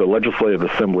Legislative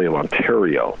Assembly of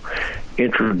Ontario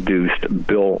introduced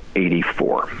Bill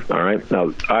 84. All right.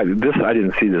 Now, I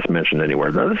didn't see this mentioned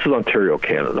anywhere. Now, this is Ontario,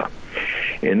 Canada,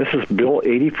 and this is Bill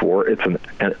 84. It's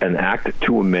an act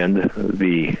to amend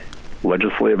the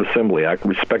Legislative Assembly Act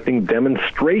respecting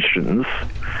demonstrations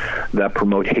that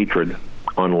promote hatred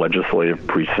on legislative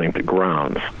precinct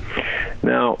grounds.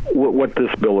 Now, what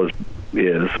this bill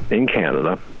is in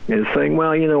Canada is saying,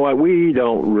 well, you know what, we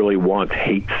don't really want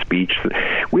hate speech.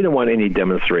 We don't want any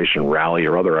demonstration, rally,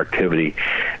 or other activity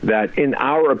that, in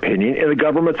our opinion, in the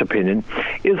government's opinion,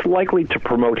 is likely to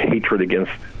promote hatred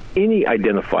against any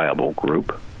identifiable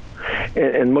group.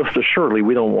 And most assuredly,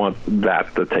 we don't want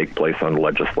that to take place on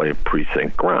legislative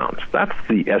precinct grounds. That's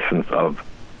the essence of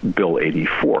Bill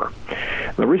 84.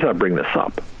 The reason I bring this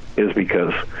up is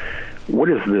because what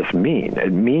does this mean?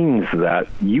 It means that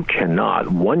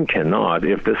one cannot,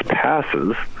 if this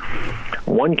passes,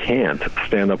 one can't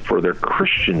stand up for their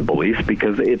Christian beliefs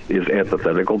because it is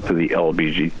antithetical to the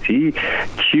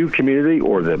LGBTQ community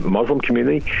or the Muslim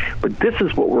community. But this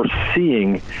is what we're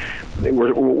seeing.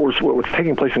 What's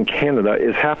taking place in Canada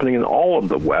is happening in all of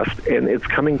the West, and it's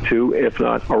coming to, if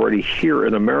not already here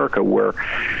in America, where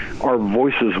our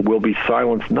voices will be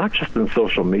silenced, not just in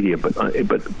social media, but in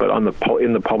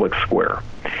the public square.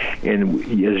 And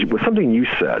with something you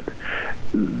said,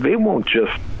 they won't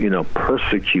just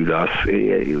persecute us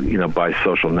by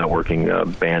social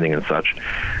networking, banning and such.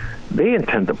 They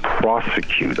intend to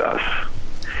prosecute us.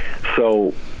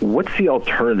 So what's the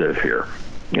alternative here?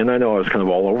 And I know I was kind of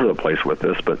all over the place with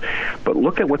this, but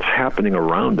look at what's happening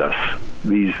around us.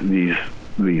 These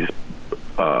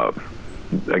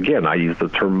again, I use the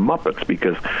term Muppets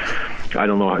because I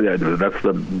don't know, that's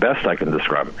the best I can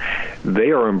describe it.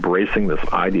 They are embracing this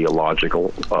ideological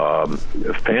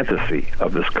fantasy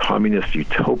of this communist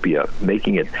utopia,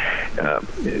 making it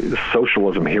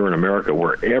socialism here in America,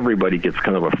 where everybody gets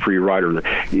kind of a free rider.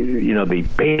 The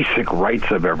basic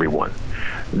rights of everyone,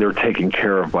 they're taken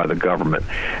care of by the government.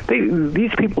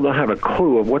 These people don't have a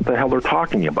clue of what the hell they're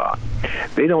talking about.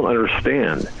 They don't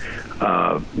understand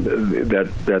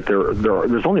that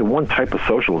there's only one type of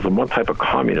socialism, one type of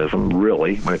communism,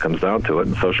 really, when it comes down to it,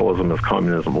 and socialism is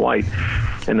communism light,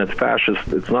 and that's fascist.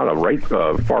 It's not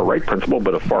a far right principle,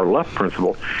 but a far left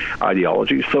principle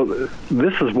ideology. So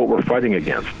this is what we're fighting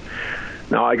against.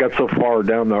 Now, I got so far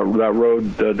down that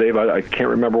road, Dave, I can't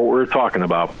remember what we were talking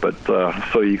about, but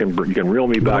so you can reel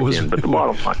me back in. But the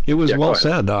bottom line. It was well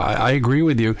said. I agree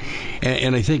with you.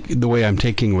 And I think the way I'm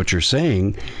taking what you're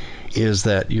saying is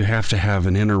that you have to have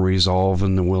an inner resolve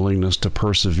and the willingness to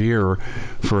persevere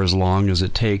for as long as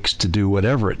it takes to do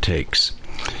whatever it takes.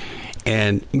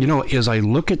 And, as I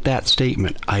look at that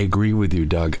statement, I agree with you,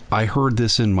 Doug. I heard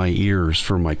this in my ears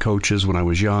from my coaches when I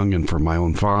was young and from my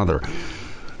own father.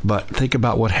 But think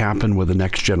about what happened with the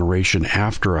next generation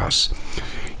after us.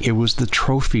 It was the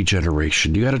trophy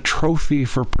generation. You had a trophy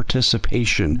for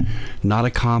participation, not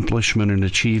accomplishment and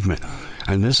achievement.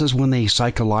 And this is when they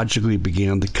psychologically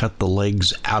began to cut the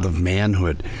legs out of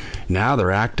manhood. Now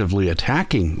they're actively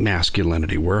attacking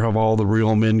masculinity. Where have all the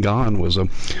real men gone was a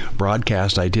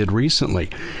broadcast I did recently.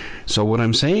 So what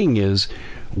I'm saying is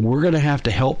we're going to have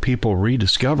to help people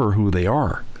rediscover who they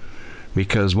are.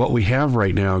 Because what we have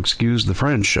right now, excuse the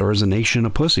French, is a nation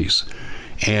of pussies.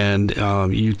 And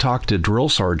you talk to drill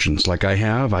sergeants like I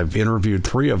have. I've interviewed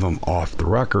 3 of them off the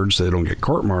record so they don't get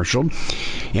court-martialed.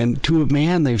 And to a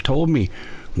man, they've told me,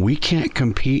 we can't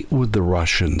compete with the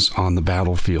Russians on the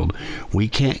battlefield. We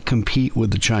can't compete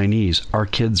with the Chinese. Our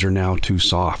kids are now too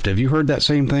soft. Have you heard that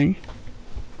same thing?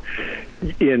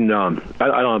 I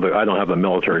don't have the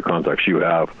military context you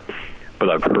have, but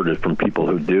I've heard it from people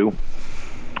who do.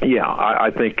 Yeah,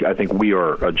 I think we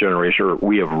are a generation.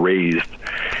 We have raised.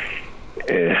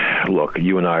 Look,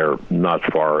 you and I are not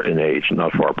far in age,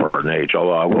 not far apart in age.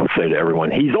 Although I will say to everyone,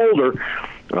 he's older.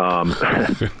 This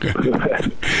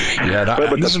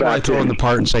is why I throw in the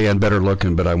part and say I'm better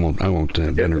looking, but I won't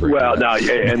denigrate. Well, no,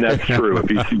 and that's true.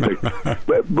 If you see,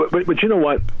 but you know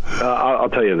what? I'll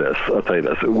tell you this.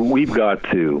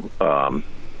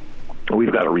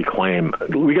 We've got to reclaim.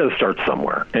 We got to start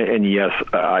somewhere. And yes,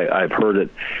 I've heard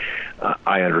it.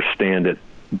 I understand it,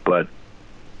 but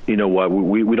you know what?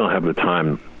 We don't have the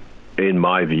time, in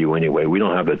my view anyway. We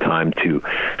don't have the time to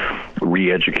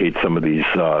re-educate some of these,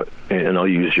 and I'll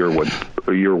use your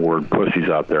word, pussies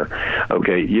out there.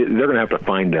 Okay, they're going to have to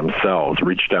find themselves,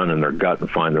 reach down in their gut and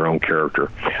find their own character,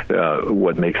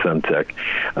 what makes them tick.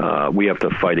 We have to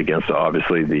fight against,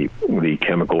 obviously, the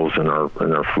chemicals in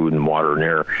our food and water and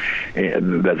air,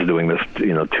 and that's doing this,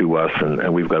 to us,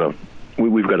 and we've got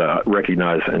to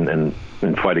recognize and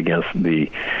fight against the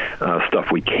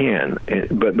stuff we can.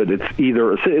 But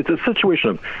it's a situation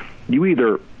of you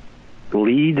either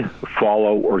lead,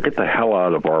 follow, or get the hell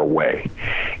out of our way.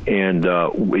 And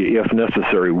if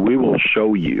necessary, we will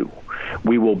show you.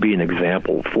 We will be an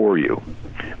example for you.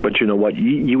 But you know what?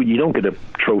 You don't get a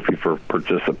trophy for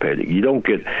participating. You don't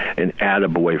get an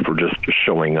attaboy for just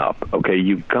showing up. Okay,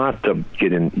 you got to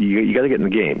get in. You got to get in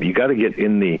the game. You got to get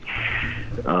in the.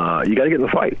 You got to get in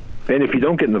the fight. And if you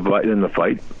don't get in the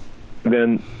fight,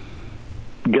 then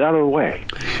get out of the way.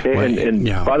 And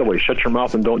by the way, shut your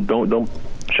mouth and don't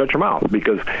shut your mouth,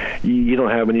 because you don't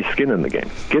have any skin in the game.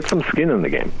 Get some skin in the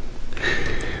game.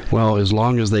 Well, as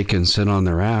long as they can sit on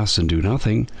their ass and do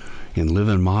nothing and live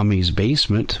in mommy's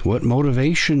basement, what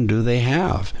motivation do they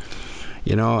have?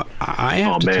 I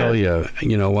have to tell you,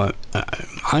 what?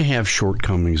 I have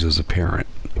shortcomings as a parent.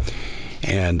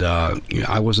 And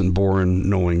I wasn't born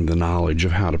knowing the knowledge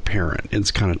of how to parent.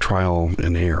 It's kind of trial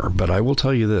and error. But I will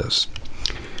tell you this.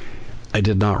 I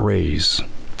did not raise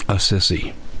a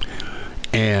sissy.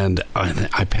 And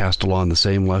I passed along the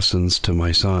same lessons to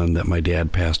my son that my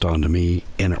dad passed on to me,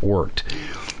 and it worked.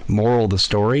 Moral of the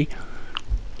story,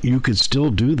 you could still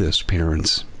do this,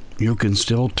 parents. You can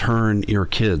still turn your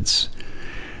kids.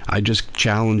 I just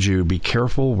challenge you, be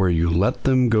careful where you let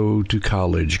them go to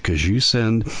college, because you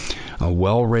send a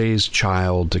well-raised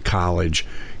child to college,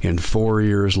 and 4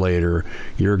 years later,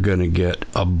 you're going to get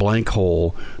a blank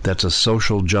hole that's a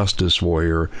social justice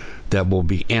warrior that will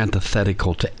be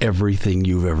antithetical to everything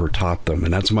you've ever taught them.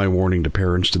 And that's my warning to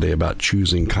parents today about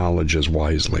choosing colleges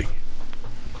wisely.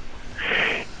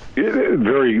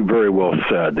 Very, very well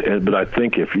said. But I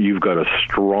think if you've got a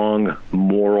strong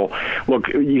moral... Look,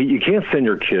 you can't send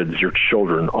your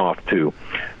children off to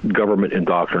government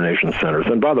indoctrination centers.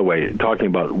 And by the way, talking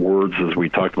about words, as we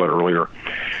talked about earlier,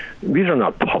 these are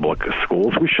not public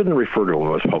schools. We shouldn't refer to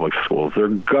them as public schools. They're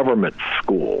government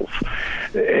schools.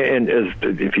 And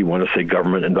if you want to say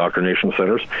government indoctrination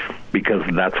centers, because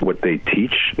that's what they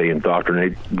teach. They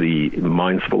indoctrinate the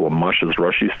minds full of mush, as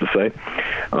Rush used to say,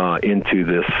 into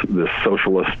this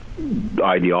socialist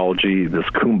ideology, this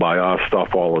kumbaya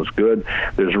stuff, all is good.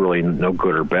 There's really no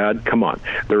good or bad. Come on.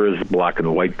 There is black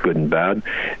and white, good and bad.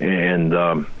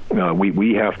 And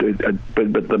we have to...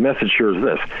 But the message here is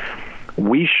this.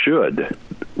 we should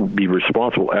be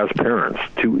responsible as parents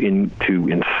to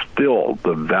instill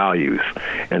the values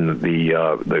and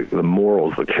the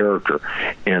morals, the character,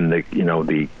 and the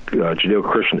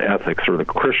Judeo-Christian ethics or the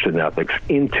Christian ethics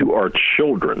into our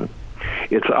children.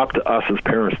 It's up to us as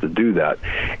parents to do that.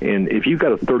 And if you've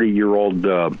got a 30-year-old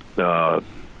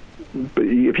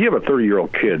if you have a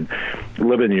 30-year-old kid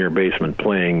living in your basement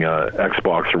playing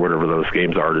Xbox or whatever those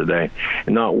games are today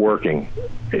and not working,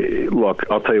 look,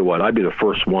 I'll tell you what, I'd be the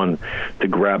first one to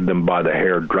grab them by the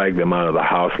hair, drag them out of the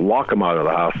house, lock them out of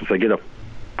the house, and say, get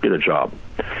a job.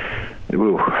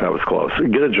 Ooh, that was close.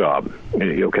 Get a job,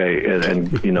 okay?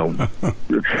 And you know,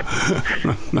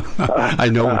 I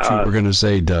know what you were going to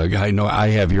say, Doug. I know I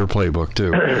have your playbook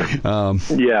too.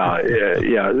 Yeah.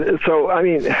 So I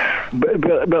mean,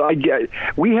 but I get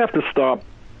we have to stop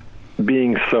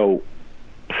being so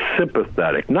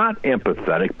sympathetic, not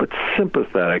empathetic, but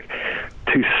sympathetic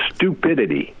to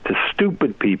stupidity, to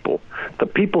stupid people, the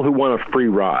people who want a free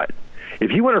ride.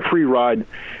 If you want a free ride,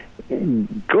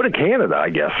 go to Canada, I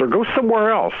guess, or go somewhere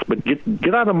else, but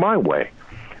get out of my way.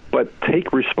 But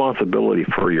take responsibility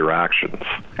for your actions.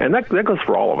 And that goes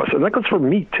for all of us, and that goes for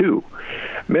me too.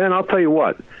 Man, I'll tell you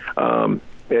what, and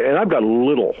I've got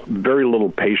very little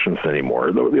patience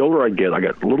anymore. The older I get, I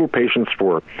got little patience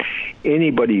for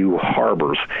anybody who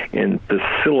harbors and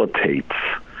facilitates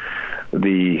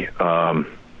the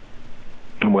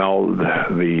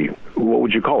what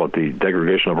would you call it? The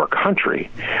degradation of our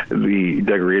country, the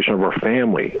degradation of our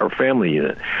family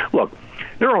unit. Look,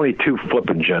 there are only two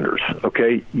flipping genders.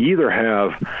 Okay, you either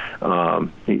have,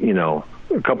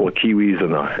 a couple of Kiwis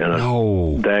and a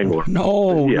dangler.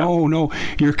 No.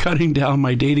 You're cutting down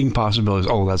my dating possibilities.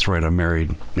 Oh, that's right. I'm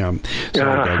married. Yeah.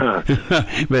 Sorry,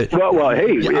 but well,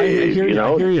 hey, I hear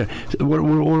you. What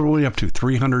are we up to?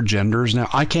 300 genders now.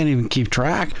 I can't even keep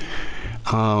track.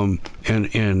 And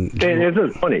isn't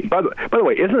it funny? By the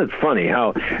way, isn't it funny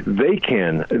how they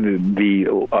can, the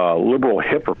liberal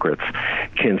hypocrites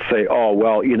can say, oh,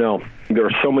 well, there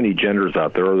are so many genders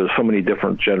out there, or there's so many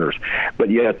different genders, but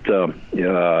yet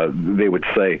they would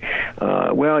say,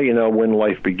 well, when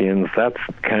life begins, that's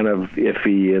kind of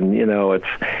iffy, and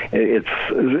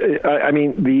I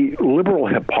mean, the liberal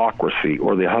hypocrisy,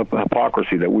 or the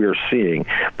hypocrisy that we are seeing,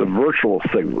 the virtual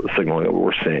signaling that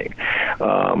we're seeing,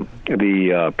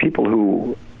 the people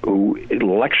who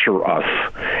lecture us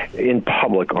in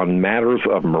public on matters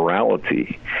of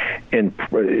morality, and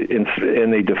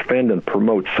they defend and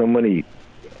promote so many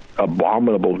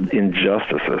abominable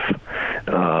injustices.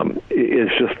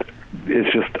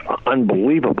 It's just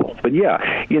unbelievable. But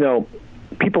yeah,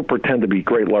 people pretend to be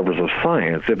great lovers of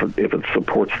science if it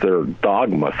supports their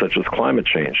dogma, such as climate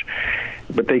change.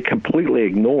 But they completely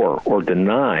ignore or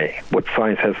deny what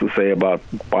science has to say about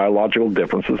biological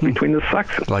differences between the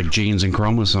sexes. Like genes and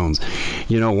chromosomes.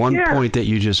 One point that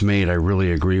you just made I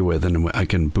really agree with, and I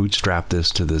can bootstrap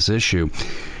this to this issue.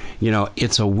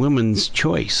 It's a woman's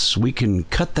choice. We can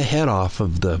cut the head off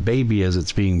of the baby as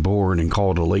it's being born and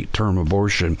call it a late-term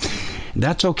abortion.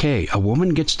 That's okay. A woman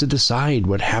gets to decide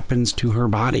what happens to her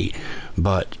body.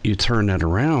 But you turn that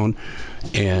around,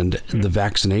 and the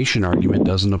vaccination argument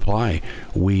doesn't apply.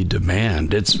 We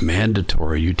demand, it's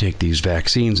mandatory, you take these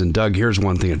vaccines. And Doug, here's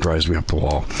one thing that drives me up the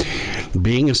wall.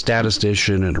 Being a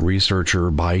statistician and a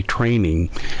researcher by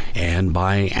training and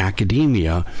by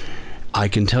academia, I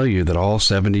can tell you that all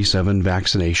 77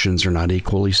 vaccinations are not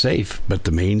equally safe, but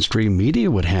the mainstream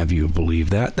media would have you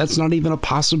believe that. That's not even a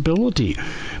possibility.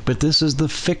 But this is the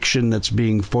fiction that's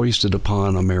being foisted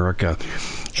upon America.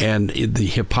 And the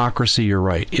hypocrisy, you're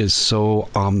right, is so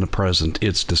omnipresent.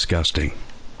 It's disgusting.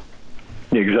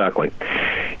 Exactly.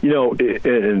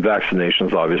 In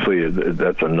vaccinations, obviously,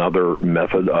 that's another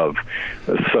method of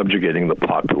subjugating the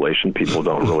population. People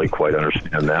don't really quite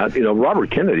understand that.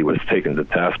 Robert Kennedy was taken to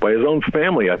task by his own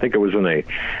family. I think it was in a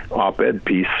op-ed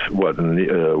piece, in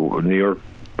the New York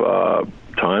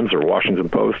Times or Washington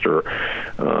Post, or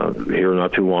here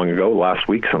not too long ago, last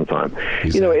week sometime.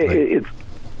 Exactly.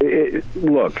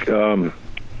 Look,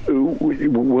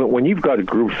 when you've got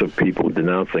groups of people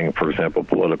denouncing, for example,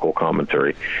 political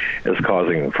commentary as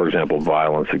causing, for example,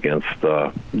 violence against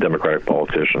Democratic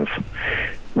politicians,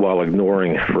 while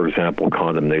ignoring, for example,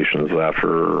 condemnations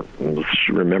after,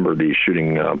 remember the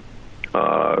shooting that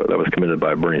was committed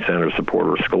by Bernie Sanders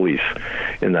supporter Scalise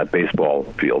in that baseball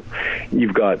field,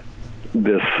 you've got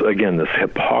this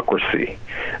hypocrisy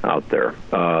out there.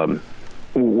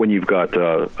 When you've got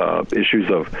issues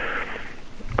of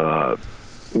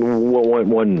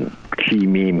one key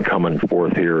meme coming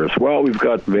forth here is, well, we've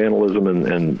got vandalism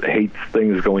and hate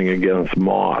things going against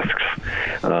mosques,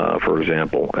 for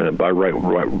example, by right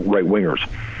wingers.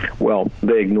 Well,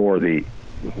 they ignore the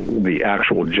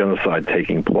actual genocide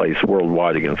taking place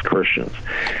worldwide against Christians.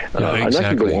 Exactly. And that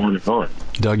can go on and on.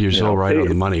 Doug, you're so right on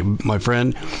the money. My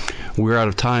friend, we're out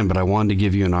of time, but I wanted to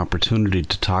give you an opportunity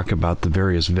to talk about the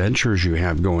various ventures you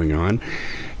have going on.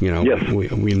 Yes.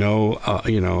 We know,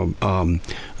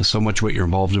 so much what you're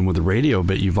involved in with the radio,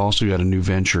 but you've also got a new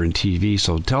venture in TV.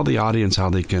 So tell the audience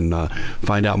how they can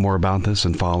find out more about this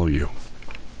and follow you.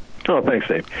 Oh, thanks,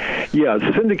 Dave. Yeah,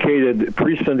 syndicated,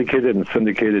 pre-syndicated and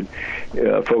syndicated.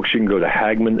 Folks, you can go to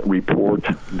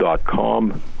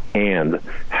HagmannReport.com and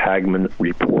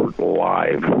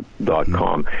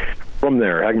HagmannReportLive.com. From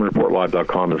there,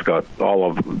 HagmannReportLive.com has got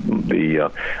all of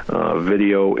the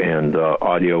video and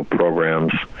audio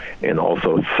programs, and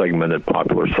also segmented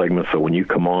popular segments. So when you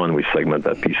come on, we segment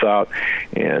that piece out,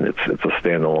 and it's a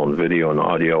standalone video and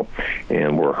audio,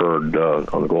 and we're heard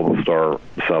on the Global Star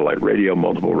satellite radio,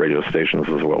 multiple radio stations,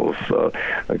 as well as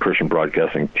Christian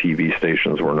Broadcasting TV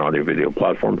stations. We're an audio-video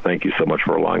platform. Thank you so much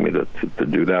for allowing me to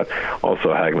do that.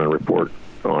 Also, Hagmann Report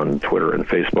on Twitter and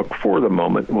Facebook for the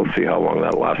moment. We'll see how long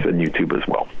that lasts, and YouTube as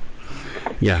well.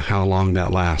 Yeah, how long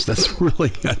that lasts. That's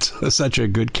such a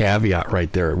good caveat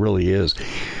right there. It really is.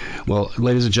 Well,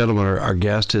 ladies and gentlemen, our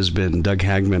guest has been Doug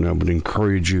Hagmann. I would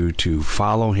encourage you to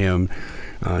follow him.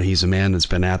 He's a man that's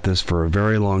been at this for a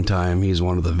very long time. He's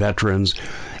one of the veterans,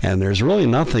 and there's really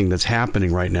nothing that's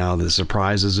happening right now that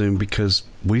surprises him because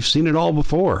we've seen it all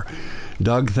before.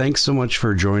 Doug, thanks so much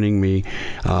for joining me.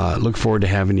 Look forward to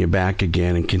having you back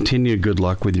again, and continue good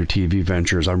luck with your TV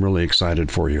ventures. I'm really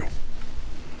excited for you.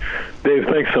 Dave,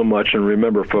 thanks so much. And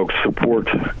remember, folks, support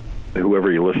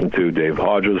whoever you listen to, Dave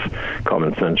Hodges,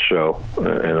 Common Sense Show.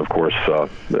 And, of course,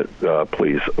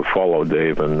 please follow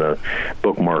Dave and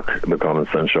bookmark the Common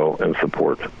Sense Show and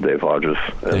support Dave Hodges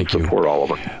and Thank support you. all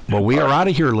of us. Well, we are out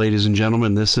of here, ladies and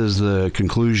gentlemen. This is the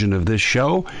conclusion of this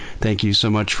show. Thank you so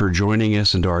much for joining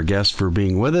us, and to our guests for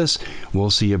being with us.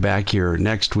 We'll see you back here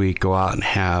next week. Go out and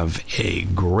have a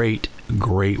great,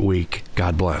 great week.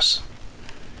 God bless.